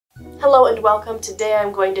Hello and welcome. Today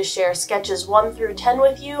I'm going to share sketches 1 through 10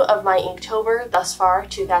 with you of my Inktober thus far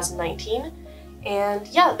 2019. And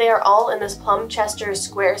yeah, they are all in this Plumbchester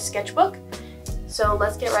Square sketchbook. So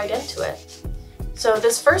let's get right into it. So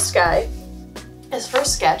this first sketch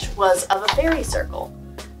was of a fairy circle,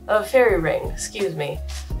 of a fairy ring, excuse me.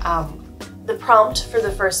 The prompt for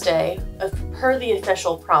the first day, per the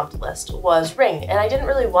official prompt list, was ring, and I didn't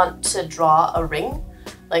really want to draw a ring,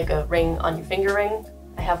 like a ring on your finger ring.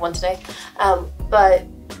 I have one today, but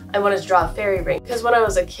I wanted to draw a fairy ring because when I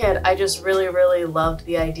was a kid, I just really loved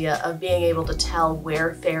the idea of being able to tell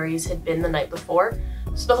where fairies had been the night before.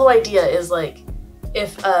 So the whole idea is like,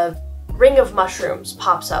 if a ring of mushrooms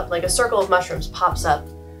pops up, like a circle of mushrooms pops up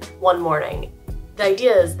one morning, the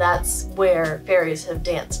idea is that's where fairies have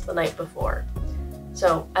danced the night before.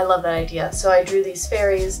 So I love that idea. So I drew these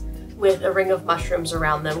fairies with a ring of mushrooms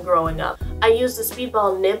around them growing up. I used the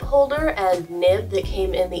Speedball nib holder and nib that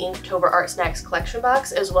came in the Inktober ArtSnacks Collection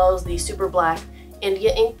Box, as well as the super black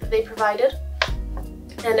India ink that they provided.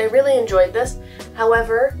 And I really enjoyed this.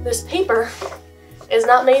 However, this paper is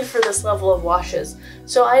not made for this level of washes,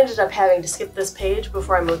 so I ended up having to skip this page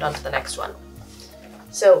before I moved on to the next one.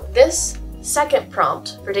 So this second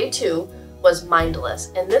prompt for day 2 was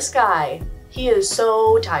mindless, and this guy, he is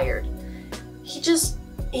so tired. He just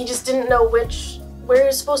didn't know where he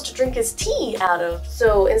was supposed to drink his tea out of.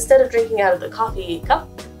 So instead of drinking out of the coffee cup,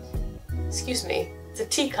 excuse me, it's a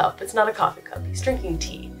teacup, it's not a coffee cup, he's drinking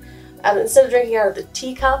tea. Instead of drinking out of the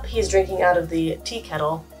teacup, he's drinking out of the tea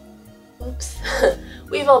kettle. Oops.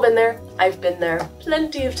 We've all been there. I've been there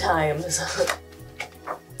plenty of times.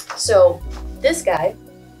 So this guy,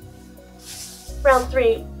 round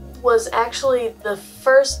 3, was actually the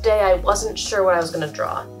first day I wasn't sure what I was going to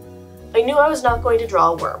draw. I knew I was not going to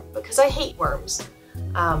draw a worm because I hate worms.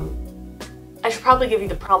 I should probably give you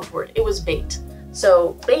the prompt word. It was bait.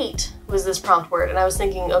 So bait was this prompt word, and I was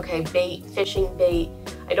thinking, okay, bait, fishing bait.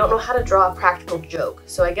 I don't know how to draw a practical joke,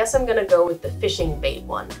 so I guess I'm going to go with the fishing bait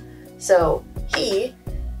one. So he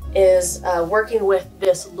is working with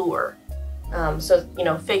this lure. So, you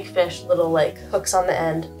know, fake fish, little like hooks on the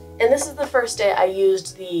end. And this is the first day I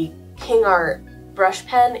used the KingArt brush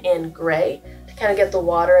pen in gray to kind of get the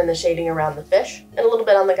water and the shading around the fish, and a little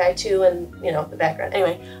bit on the guy too, and you know, the background.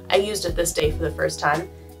 Anyway, I used it this day for the first time,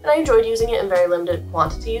 and I enjoyed using it in very limited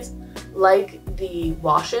quantities. Like the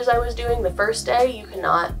washes I was doing the first day, you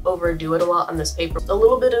cannot overdo it a lot on this paper. A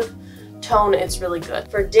little bit of tone, it's really good.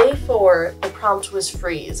 For day 4, the prompt was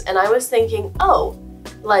freeze, and I was thinking, oh,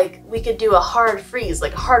 like we could do a hard freeze,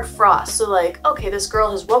 like a hard frost. So like, okay, this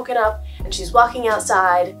girl has woken up and she's walking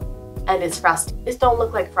outside and it's frosty. This don't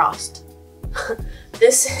look like frost.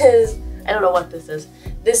 This is, I don't know what this is.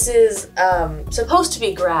 This is supposed to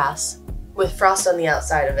be grass with frost on the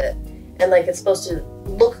outside of it. And like it's supposed to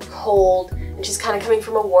look cold, and she's kind of coming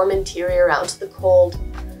from a warm interior out to the cold.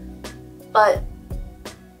 But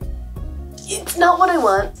it's not what I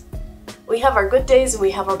want. We have our good days and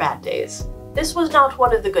we have our bad days. This was not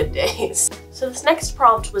one of the good days. So this next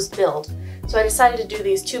prompt was build. So I decided to do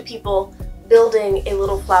these 2 people building a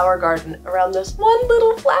little flower garden around this one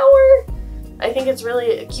little flower. I think it's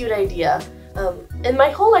really a cute idea. And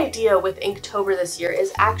my whole idea with Inktober this year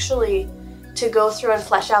is actually to go through and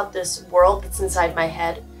flesh out this world that's inside my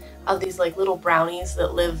head of these like little brownies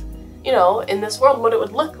that live, you know, in this world, what it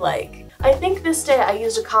would look like. I think this day I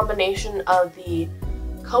used a combination of the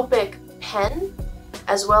Copic Pen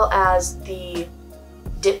as well as the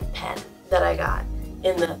dip pen that I got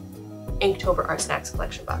in the Inktober ArtSnacks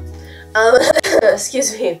Collection Box.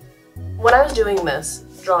 Excuse me. When I was doing this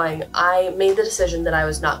drawing, I made the decision that I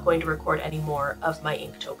was not going to record any more of my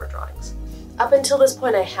Inktober drawings. Up until this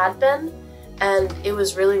point I had been, and it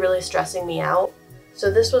was really stressing me out.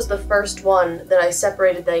 So this was the first one that I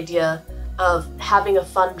separated the idea of having a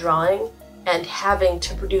fun drawing and having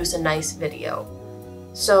to produce a nice video.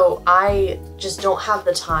 So I just don't have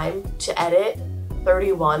the time to edit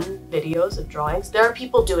 31 videos of drawings. There are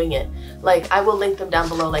people doing it. Like, I will link them down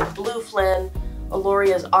below, like Blue Flynn,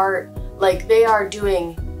 Aloria's Art. Like, they are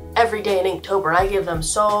doing every day in Inktober, and I give them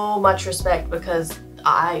so much respect because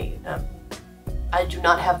I do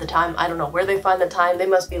not have the time. I don't know where they find the time. They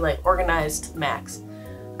must be like organized to the max.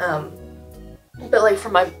 But like for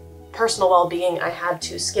my personal well-being, I had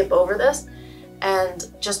to skip over this and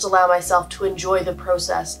just allow myself to enjoy the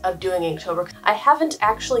process of doing Inktober. I haven't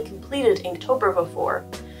actually completed Inktober before,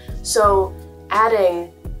 so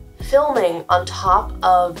adding filming on top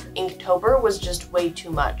of Inktober was just way too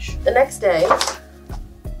much. The next day,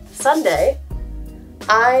 Sunday,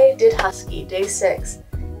 I did Husky, day 6,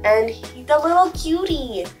 and he's a little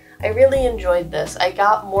cutie. I really enjoyed this. I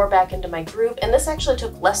got more back into my groove, and this actually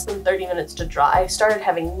took less than 30 minutes to draw. I started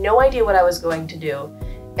having no idea what I was going to do,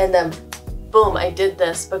 and then boom, I did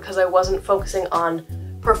this because I wasn't focusing on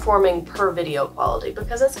performing per video quality,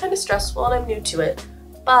 because that's kind of stressful and I'm new to it,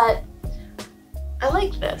 but I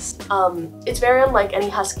like this. It's very unlike any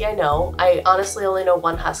husky I know. I honestly only know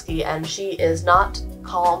one husky, and she is not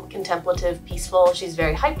calm, contemplative, peaceful. She's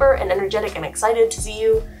very hyper and energetic and excited to see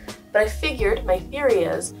you. But I figured, my theory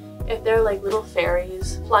is, if they're like little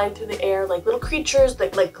fairies flying through the air, like little creatures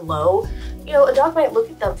that like glow, you know, a dog might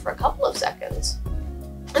look at them for a couple of seconds.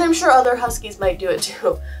 And I'm sure other huskies might do it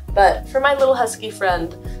too. But for my little husky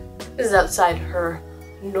friend, this is outside her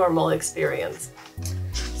normal experience.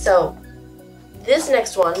 So this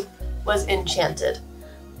next one was Enchanted.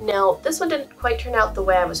 Now, this one didn't quite turn out the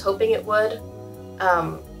way I was hoping it would.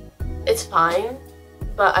 It's fine,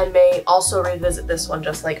 but I may also revisit this one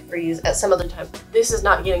just like Freeze at some other time. This is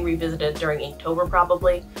not getting revisited during Inktober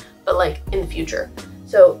probably, but like in the future.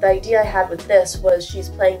 So the idea I had with this was she's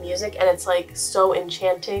playing music and it's like so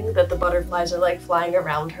enchanting that the butterflies are like flying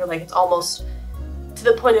around her, like it's almost to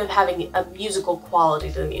the point of having a musical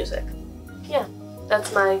quality to the music. Yeah,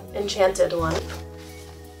 that's my Enchanted one.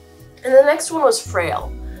 And the next one was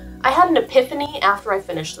Frail. I had an epiphany after I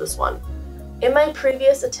finished this one. In my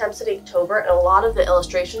previous attempts at Inktober and a lot of the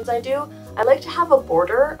illustrations I do, I like to have a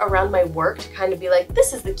border around my work to kind of be like,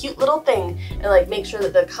 this is the cute little thing, and like make sure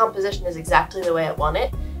that the composition is exactly the way I want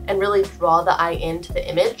it and really draw the eye into the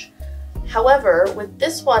image. However, with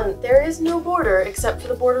this one, there is no border except for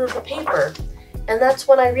the border of the paper. And that's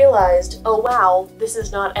when I realized, oh wow, this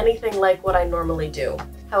is not anything like what I normally do.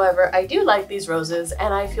 However, I do like these roses,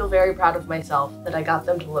 and I feel very proud of myself that I got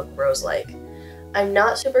them to look rose-like. I'm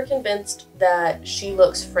not super convinced that she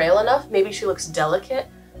looks frail enough. Maybe she looks delicate,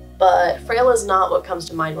 but frail is not what comes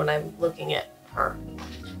to mind when I'm looking at her.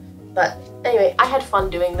 But anyway, I had fun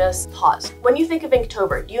doing this. Pause. When you think of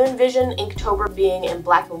Inktober, do you envision Inktober being in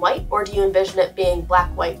black and white, or do you envision it being black,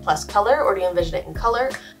 white plus color, or do you envision it in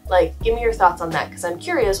color? Like, give me your thoughts on that, because I'm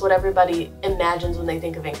curious what everybody imagines when they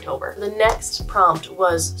think of Inktober. The next prompt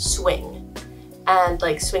was swing, and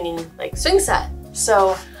like swinging, like swing set.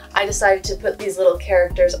 So I decided to put these little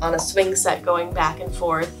characters on a swing set going back and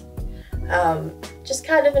forth. Just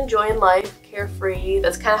kind of enjoying life, carefree.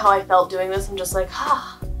 That's kind of how I felt doing this. I'm just like,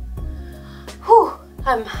 whew,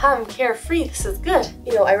 I'm carefree, this is good.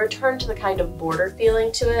 You know, I returned to the kind of border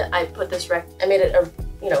feeling to it. I put this I made it a,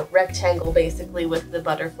 you know, rectangle basically with the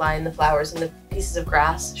butterfly and the flowers and the pieces of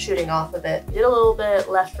grass shooting off of it. Did a little bit,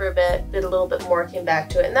 left for a bit, did a little bit more, came back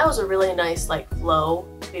to it, and that was a really nice like flow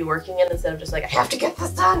to be working in instead of just like, I have to get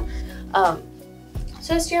this done.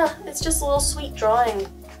 So yeah, it's just a little sweet drawing.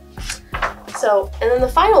 So, and then the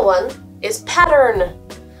final one is Pattern.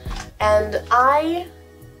 And I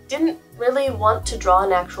didn't really want to draw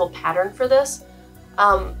an actual pattern for this.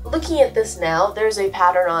 Looking at this now, there's a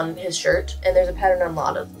pattern on his shirt, and there's a pattern on a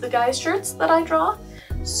lot of the guys' shirts that I draw.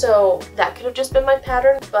 So that could have just been my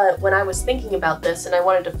pattern, but when I was thinking about this and I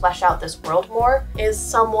wanted to flesh out this world more, is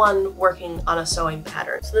someone working on a sewing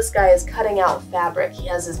pattern. So this guy is cutting out fabric. He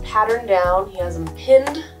has his pattern down, he has them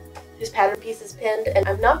pinned, his pattern piece is pinned, and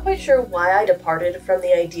I'm not quite sure why I departed from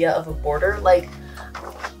the idea of a border. Like,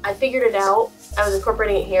 I figured it out, I was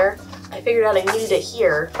incorporating it here, I figured out I needed it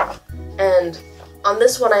here, and on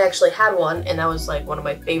this one I actually had one, and that was like one of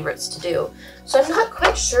my favorites to do. So I'm not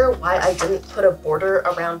quite sure why I didn't put a border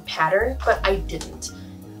around pattern, but I didn't.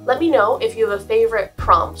 Let me know if you have a favorite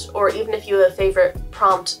prompt, or even if you have a favorite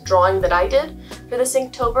prompt drawing that I did for this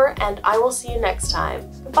Inktober, and I will see you next time.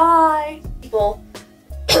 Bye! People,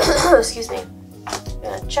 excuse me. I'm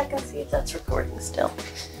gonna check and see if that's recording still.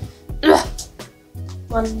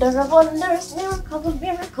 Wonder of wonders, miracle of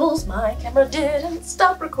miracles, my camera didn't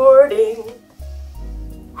stop recording.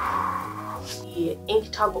 The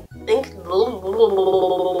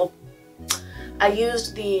I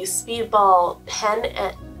used the Speedball pen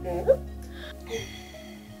and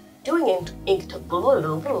doing Inktober.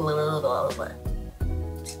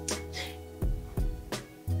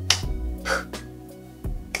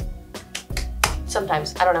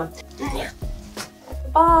 Sometimes, I don't know.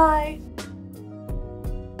 Bye!